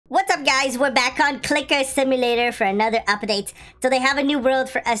up, guys? We're back on Clicker Simulator for another update. So they have a new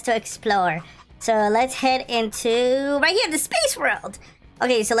world for us to explore. So let's head into right here, the space world.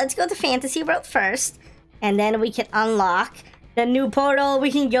 Okay, so let's go to fantasy world first, and then we can unlock the new portal.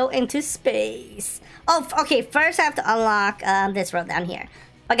 We can go into space. Oh, okay, first I have to unlock this world down here.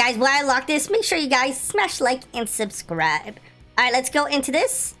 But guys, while I unlock this, make sure you guys smash like and subscribe. All right, let's go into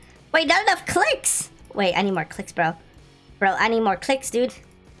this. Wait, not enough clicks. Wait, I need more clicks, bro. Bro, I need more clicks, dude.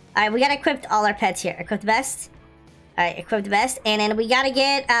 All right, we gotta equip all our pets here. Equip the best. All right, equip the best. And then we gotta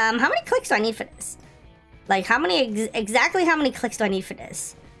get, how many clicks do I need for this? Like, how many, exactly how many clicks do I need for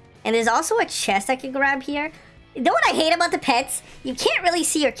this? And there's also a chest I can grab here. You know what I hate about the pets? You can't really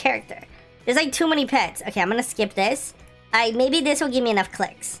see your character. There's like too many pets. Okay, I'm gonna skip this. All right, maybe this will give me enough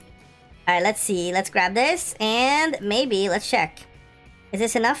clicks. All right, let's see. Let's grab this. And maybe, let's check. Is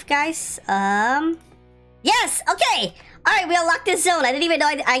this enough, guys? Yes, okay. All right, we unlocked this zone. I didn't even know.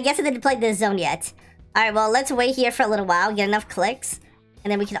 I guess I didn't play this zone yet. All right, well, let's wait here for a little while, get enough clicks,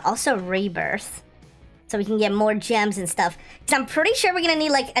 and then we can also rebirth, so we can get more gems and stuff. Because I'm pretty sure we're gonna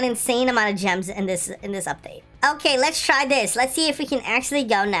need like an insane amount of gems in this update. Okay, let's try this. Let's see if we can actually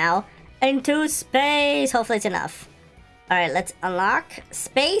go now into space. Hopefully, it's enough. All right, let's unlock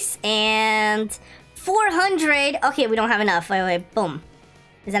space and 400. Okay, we don't have enough. Wait, boom.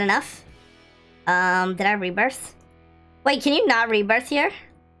 Is that enough? Did I rebirth? Wait, can you not rebirth here?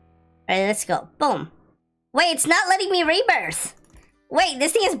 Alright, let's go. Boom. Wait, it's not letting me rebirth. Wait,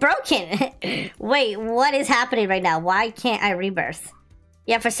 this thing is broken. Wait, what is happening right now? Why can't I rebirth?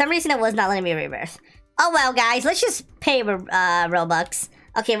 Yeah, for some reason it was not letting me rebirth. Oh well, guys, let's just pay Robux.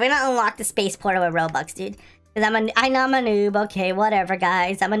 Okay, we're gonna unlock the space portal with Robux, dude. Because I know I'm a noob. Okay, whatever,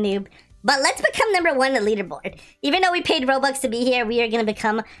 guys. I'm a noob. But let's become #1 in the leaderboard. Even though we paid Robux to be here, we are going to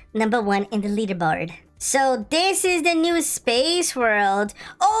become #1 in the leaderboard. So this is the new space world.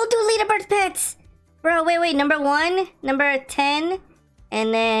 Oh, do leaderboard pets. Bro, wait. #1, number 10,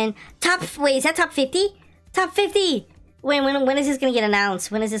 and then wait, is that top 50? Top 50. Wait, when is this going to get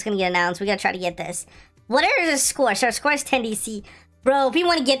announced? When is this going to get announced? We got to try to get this. What are the scores? So our score is 10 DC. Bro, if we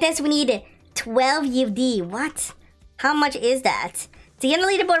want to get this, we need 12 UD. What? How much is that? To get on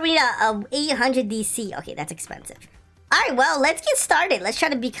the leaderboard, we need a 800 DC. Okay, that's expensive. Alright, well, let's get started. Let's try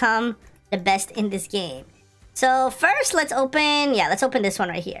to become the best in this game. So, first, let's open this one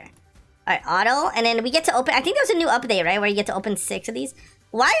right here. Alright, auto. And then we get to open... I think there's a new update, right? Where you get to open 6 of these.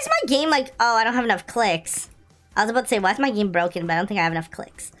 Why is my game like... Oh, I don't have enough clicks. I was about to say, why is my game broken? But I don't think I have enough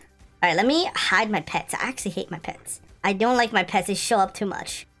clicks. Alright, let me hide my pets. I actually hate my pets. I don't like my pets. They show up too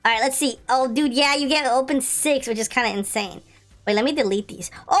much. Alright, let's see. Oh, dude, yeah, you get to open 6, which is kind of insane. Wait, let me delete these.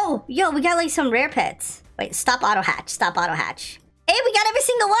 Oh, yo, we got like some rare pets. Wait, stop auto hatch. Stop auto hatch. Hey, we got every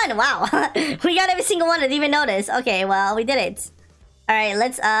single one. Wow. We got every single one. I didn't even notice. Okay, well, we did it. All right,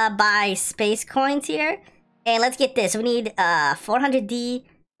 let's buy space coins here. And let's get this. We need 400D.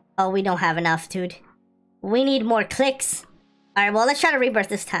 Oh, we don't have enough, dude. We need more clicks. All right, well, let's try to rebirth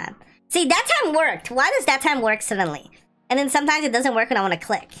this time. See, that time worked. Why does that time work suddenly? And then sometimes it doesn't work when I want to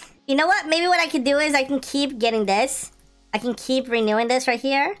click. You know what? Maybe what I could do is I can keep getting this. I can keep renewing this right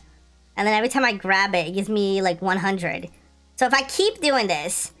here. And then every time I grab it, it gives me like 100. So if I keep doing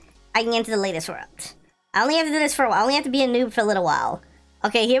this, I can get into the latest world. I only have to do this for a while. I only have to be a noob for a little while.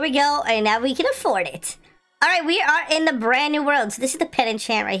 Okay, here we go. And now we can afford it. Alright, we are in the brand new world. So this is the pet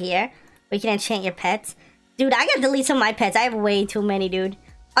enchant right here. We can enchant your pets. Dude, I gotta delete some of my pets. I have way too many, dude.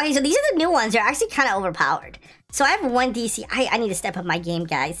 Okay, so these are the new ones. They're actually kind of overpowered. So I have 1 DC. I need to step up my game,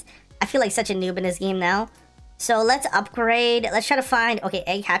 guys. I feel like such a noob in this game now. So let's upgrade. Let's try to find... Okay,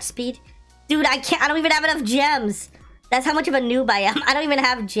 egg hatch speed. Dude, I don't even have enough gems. That's how much of a noob I am. I don't even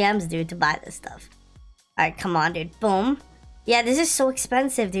have gems, dude, to buy this stuff. Alright, come on, dude. Boom. Yeah, this is so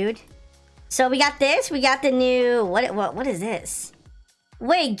expensive, dude. So we got this. We got the new... What is this?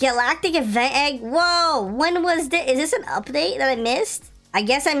 Wait, galactic event egg? Whoa, when was this? Is this an update that I missed? I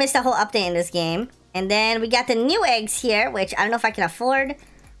guess I missed a whole update in this game. And then we got the new eggs here, which I don't know if I can afford.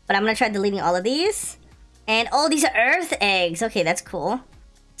 But I'm gonna try deleting all of these. And, oh, these are earth eggs. Okay, that's cool.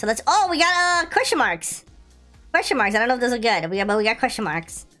 So let's... Oh, we got question marks. Question marks. I don't know if those are good. But we got question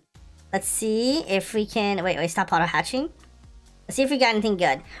marks. Let's see if we can... Wait, stop auto hatching. Let's see if we got anything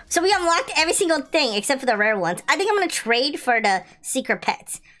good. So we unlocked every single thing except for the rare ones. I think I'm going to trade for the secret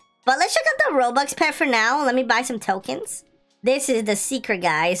pets. But let's check out the Robux pet for now. Let me buy some tokens. This is the secret,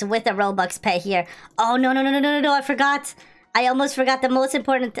 guys, with the Robux pet here. Oh, no. I forgot. I almost forgot the most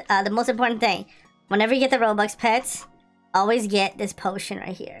important thing. Whenever you get the Robux pets, always get this potion right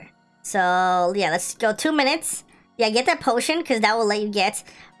here. So, yeah, let's go 2 minutes. Yeah, get that potion, because that will let you get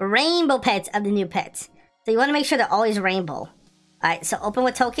rainbow pets of the new pets. So you want to make sure they're always rainbow. Alright, so open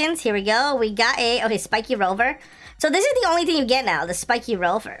with tokens. Here we go. We got a... Okay, Spiky Rover. So this is the only thing you get now, the Spiky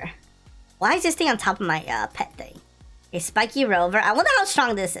Rover. Why is this thing on top of my pet thing? A Spiky Rover. I wonder how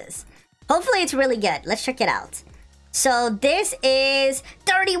strong this is. Hopefully it's really good. Let's check it out. So this is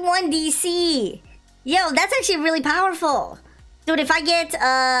 31 DC. Yo, that's actually really powerful. Dude, if I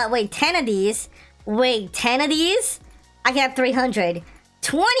get, wait, 10 of these. Wait, 10 of these? I can have 300.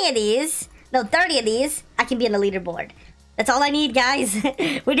 20 of these. No, 30 of these. I can be on the leaderboard. That's all I need, guys.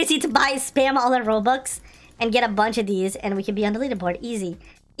 We just need to buy, spam all our Robux and get a bunch of these, and we can be on the leaderboard. Easy.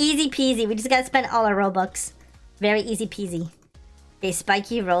 Easy peasy. We just gotta spend all our Robux. Very easy peasy. Okay,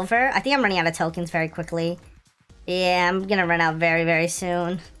 Spiky Rover. I think I'm running out of tokens very quickly. Yeah, I'm gonna run out very, very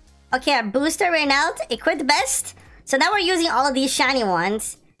soon. Okay, our booster ran out. Equip the best. So now we're using all of these shiny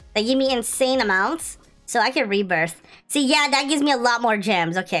ones. They give me insane amounts. So I can rebirth. See, yeah, that gives me a lot more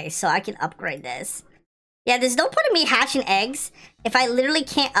gems. Okay, so I can upgrade this. Yeah, there's no point in me hatching eggs if I literally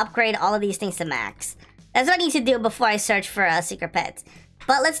can't upgrade all of these things to max. That's what I need to do before I search for a secret pet.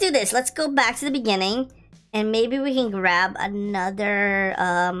 But let's do this. Let's go back to the beginning. And maybe we can grab another...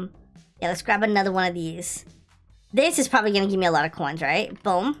 Yeah, let's grab another one of these. This is probably going to give me a lot of coins, right?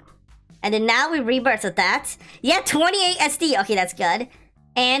 Boom. And then now we rebirth with that. Yeah, 28 SD. Okay, that's good.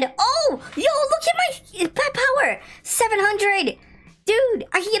 And... Oh! Yo, look at my pet power! 700! Dude,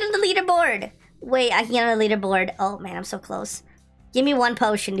 I can get on the leaderboard. Wait, I can get on the leaderboard. Oh, man, I'm so close. Give me one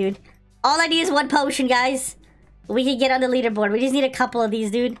potion, dude. All I need is one potion, guys. We can get on the leaderboard. We just need a couple of these,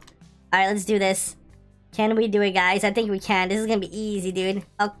 dude. Alright, let's do this. Can we do it, guys? I think we can. This is gonna be easy, dude.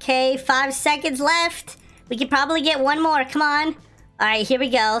 Okay, 5 seconds left. We could probably get one more. Come on. Alright, here we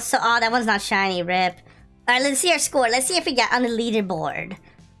go. So, oh, that one's not shiny. Rip. Alright, let's see our score. Let's see if we got on the leaderboard.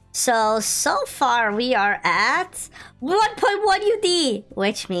 So far we are at 1.1 UD,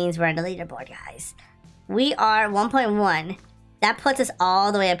 which means we're on the leaderboard, guys. We are 1.1. That puts us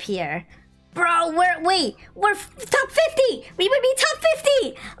all the way up here. Bro, we're top 50. We would be top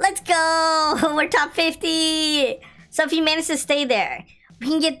 50. Let's go. We're top 50. So if you manage to stay there, we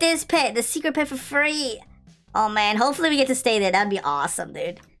can get this pet, the secret pet, for free. Oh, man. Hopefully we get to stay there. That'd be awesome,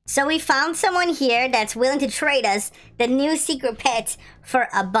 dude. So we found someone here that's willing to trade us the new secret pet for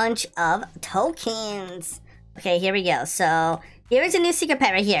a bunch of tokens. Okay, here we go. So here's a new secret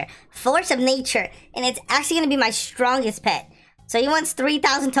pet right here. Force of Nature. And it's actually going to be my strongest pet. So he wants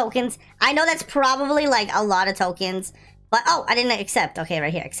 3,000 tokens. I know that's probably like a lot of tokens. But, oh, I didn't accept. Okay,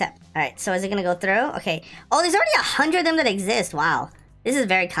 right here, accept. All right, so is it going to go through? Okay. Oh, there's already 100 of them that exist. Wow. This is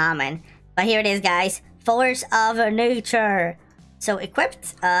very common. But here it is, guys. Force of Nature. So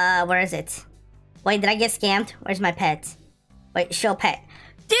equipped, where is it? Wait, did I get scammed? Where's my pet? Wait, show pet.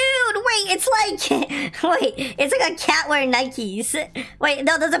 Dude, wait, it's like, wait, it's like a cat wearing Nikes. Wait,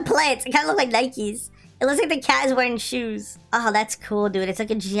 no, those are plants. It kind of look like Nikes. It looks like the cat is wearing shoes. Oh, that's cool, dude. It's like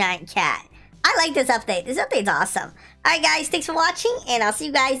a giant cat. I like this update. This update's awesome. All right, guys, thanks for watching, and I'll see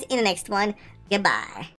you guys in the next one. Goodbye.